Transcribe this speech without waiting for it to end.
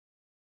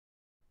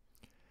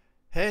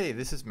Hey,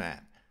 this is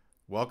Matt.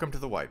 Welcome to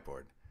the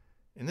whiteboard.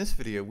 In this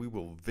video, we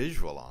will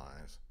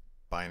visualize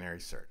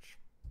binary search.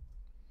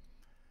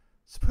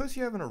 Suppose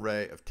you have an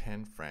array of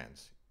 10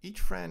 friends. Each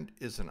friend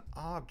is an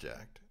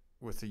object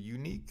with a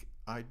unique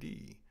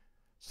ID.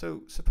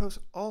 So suppose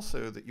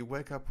also that you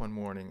wake up one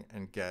morning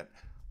and get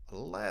a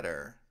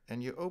letter,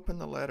 and you open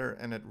the letter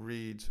and it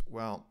reads,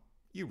 well,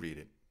 you read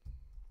it.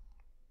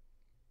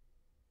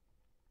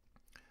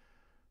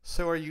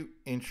 So are you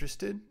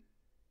interested?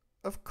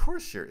 Of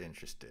course you're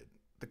interested.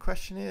 The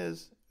question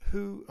is,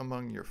 who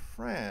among your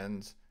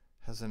friends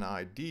has an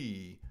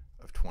ID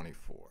of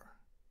 24?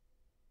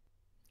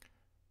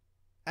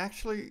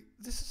 Actually,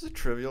 this is a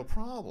trivial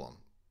problem.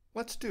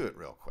 Let's do it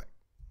real quick.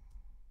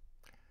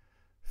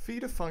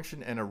 Feed a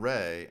function an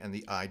array and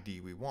the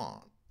ID we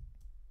want.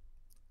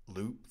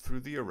 Loop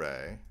through the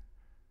array.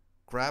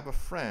 Grab a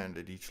friend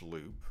at each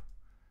loop.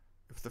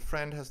 If the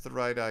friend has the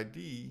right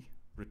ID,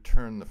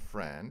 return the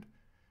friend.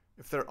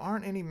 If there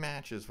aren't any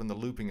matches when the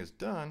looping is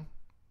done,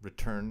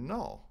 return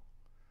null.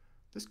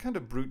 This kind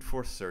of brute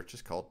force search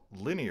is called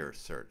linear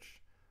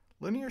search.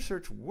 Linear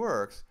search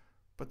works,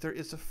 but there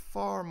is a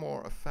far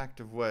more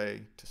effective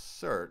way to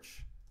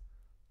search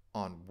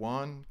on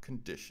one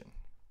condition.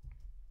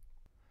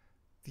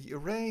 The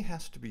array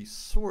has to be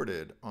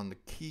sorted on the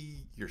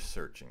key you're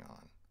searching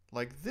on.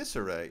 Like this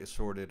array is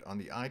sorted on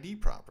the ID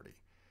property.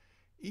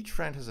 Each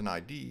friend has an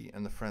ID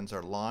and the friends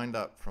are lined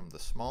up from the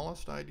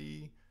smallest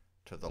ID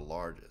to the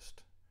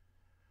largest.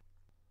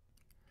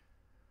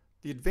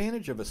 The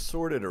advantage of a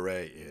sorted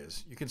array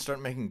is you can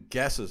start making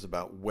guesses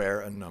about where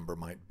a number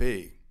might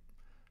be.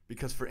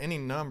 Because for any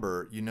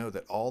number, you know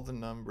that all the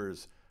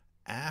numbers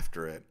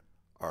after it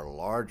are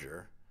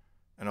larger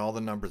and all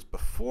the numbers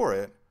before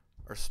it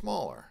are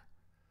smaller.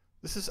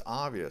 This is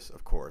obvious,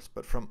 of course,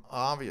 but from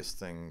obvious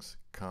things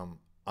come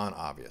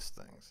unobvious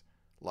things,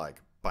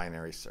 like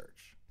binary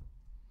search.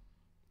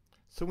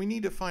 So we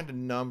need to find a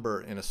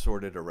number in a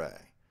sorted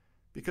array.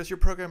 Because your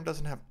program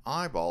doesn't have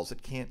eyeballs,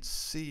 it can't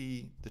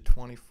see the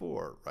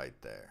 24 right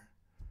there.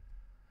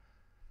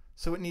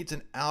 So it needs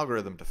an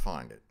algorithm to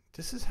find it.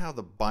 This is how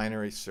the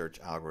binary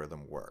search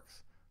algorithm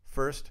works.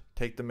 First,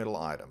 take the middle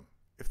item.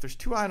 If there's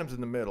two items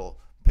in the middle,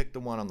 pick the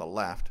one on the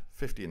left,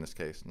 50 in this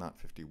case, not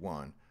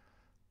 51.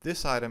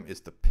 This item is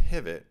the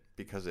pivot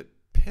because it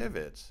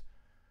pivots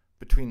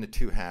between the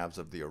two halves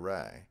of the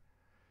array.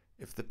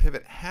 If the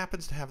pivot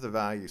happens to have the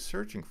value you're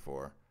searching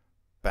for,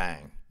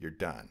 bang, you're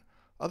done.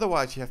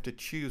 Otherwise, you have to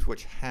choose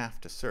which half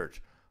to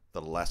search,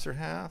 the lesser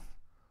half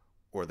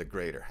or the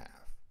greater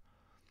half.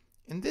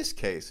 In this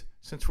case,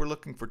 since we're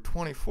looking for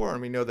 24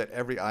 and we know that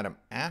every item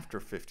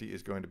after 50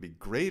 is going to be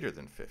greater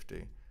than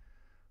 50,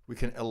 we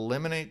can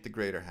eliminate the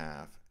greater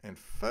half and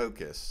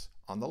focus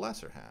on the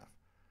lesser half.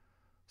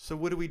 So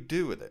what do we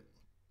do with it?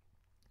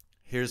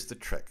 Here's the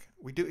trick.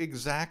 We do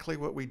exactly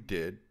what we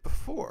did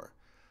before.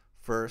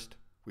 First,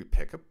 we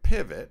pick a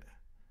pivot,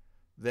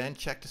 then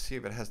check to see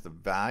if it has the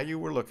value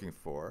we're looking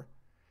for.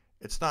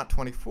 It's not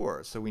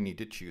 24, so we need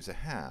to choose a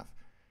half.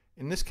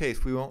 In this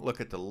case, we won't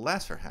look at the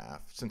lesser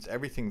half, since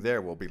everything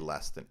there will be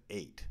less than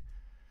 8.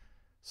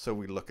 So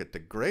we look at the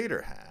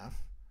greater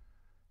half,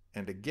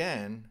 and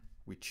again,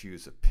 we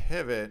choose a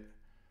pivot,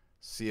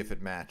 see if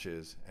it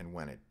matches, and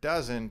when it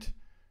doesn't,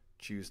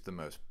 choose the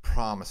most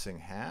promising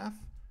half.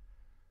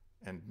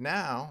 And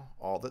now,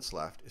 all that's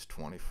left is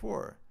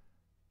 24.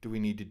 Do we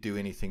need to do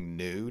anything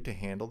new to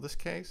handle this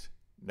case?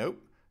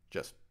 Nope,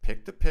 just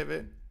pick the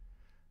pivot,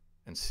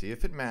 and see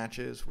if it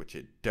matches, which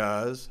it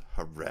does.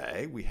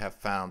 Hooray, we have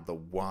found the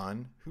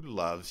one who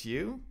loves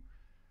you.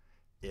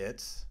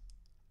 It's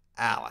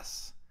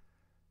Alice.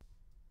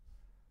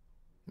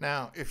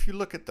 Now, if you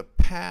look at the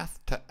path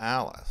to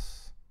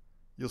Alice,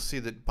 you'll see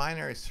that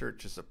binary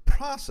search is a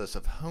process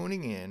of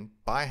honing in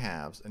by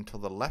halves until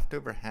the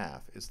leftover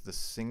half is the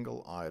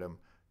single item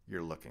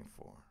you're looking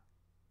for.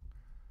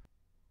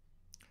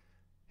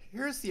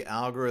 Here's the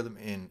algorithm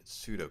in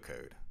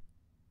pseudocode.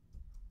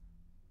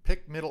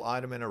 Pick middle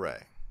item in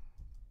array.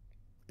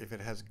 If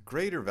it has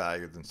greater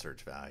value than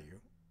search value,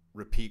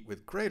 repeat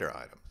with greater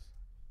items.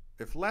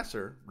 If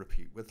lesser,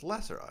 repeat with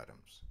lesser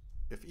items.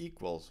 If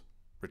equals,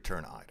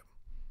 return item.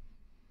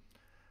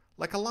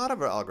 Like a lot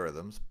of our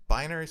algorithms,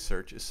 binary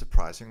search is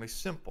surprisingly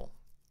simple.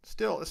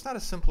 Still, it's not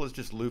as simple as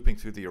just looping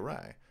through the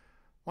array.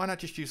 Why not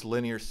just use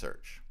linear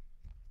search?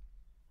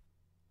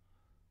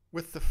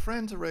 With the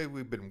friends array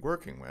we've been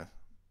working with,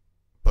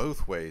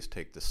 both ways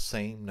take the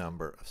same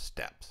number of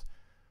steps.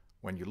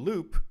 When you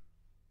loop,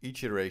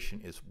 each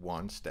iteration is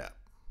one step.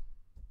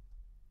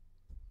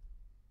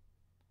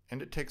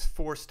 And it takes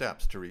 4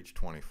 steps to reach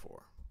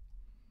 24.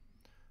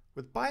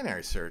 With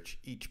binary search,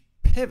 each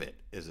pivot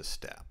is a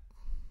step.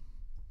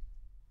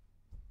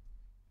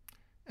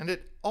 And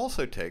it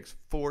also takes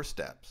 4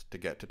 steps to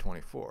get to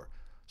 24.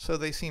 So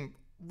they seem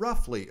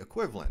roughly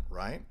equivalent,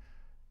 right?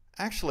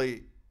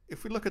 Actually,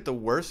 if we look at the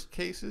worst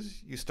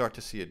cases, you start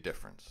to see a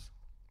difference.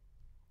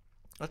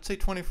 Let's say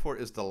 24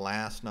 is the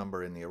last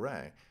number in the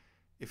array.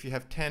 If you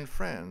have 10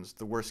 friends,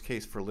 the worst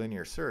case for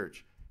linear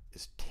search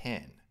is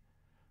 10.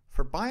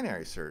 For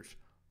binary search,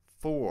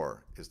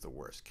 4 is the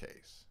worst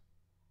case.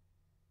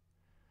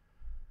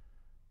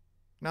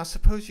 Now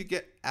suppose you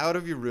get out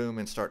of your room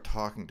and start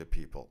talking to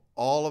people.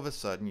 All of a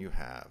sudden you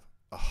have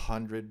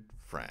 100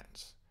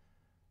 friends.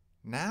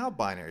 Now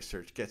binary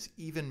search gets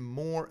even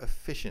more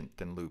efficient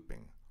than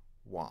looping.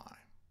 Why?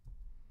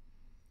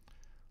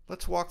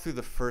 Let's walk through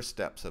the first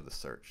steps of the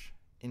search.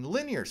 In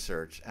linear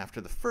search,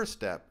 after the first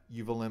step,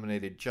 you've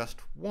eliminated just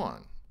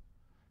 1,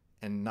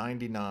 and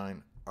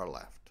 99 are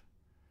left.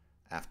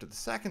 After the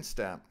second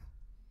step,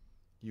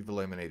 you've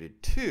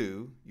eliminated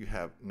 2, you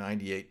have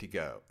 98 to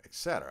go,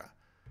 etc.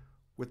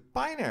 With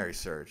binary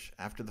search,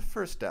 after the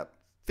first step,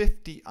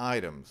 50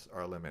 items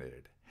are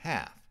eliminated,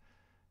 half.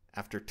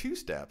 After 2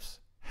 steps,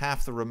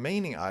 half the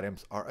remaining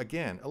items are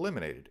again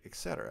eliminated,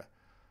 etc.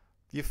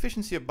 The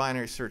efficiency of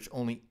binary search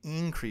only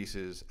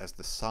increases as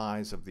the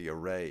size of the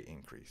array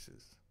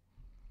increases.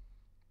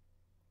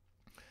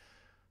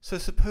 So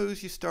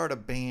suppose you start a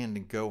band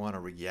and go on a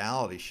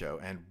reality show,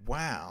 and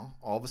wow,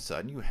 all of a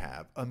sudden you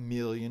have 1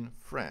 million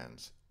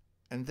friends.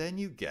 And then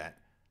you get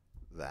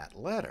that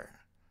letter.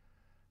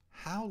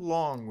 How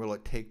long will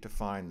it take to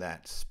find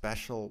that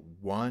special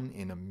 1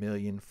 in a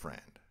million friend?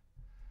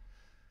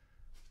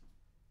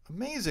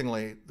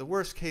 Amazingly, the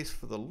worst case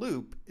for the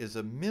loop is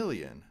 1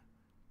 million,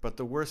 but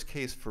the worst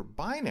case for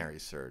binary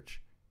search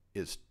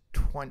is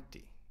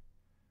 20.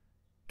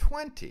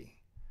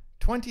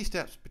 20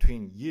 steps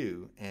between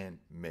you and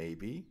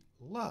maybe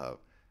love.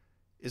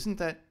 Isn't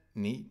that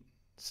neat?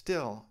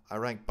 Still, I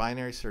rank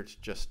binary search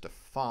just a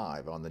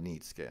 5 on the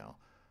neat scale.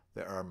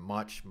 There are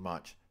much,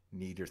 much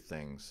neater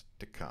things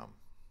to come.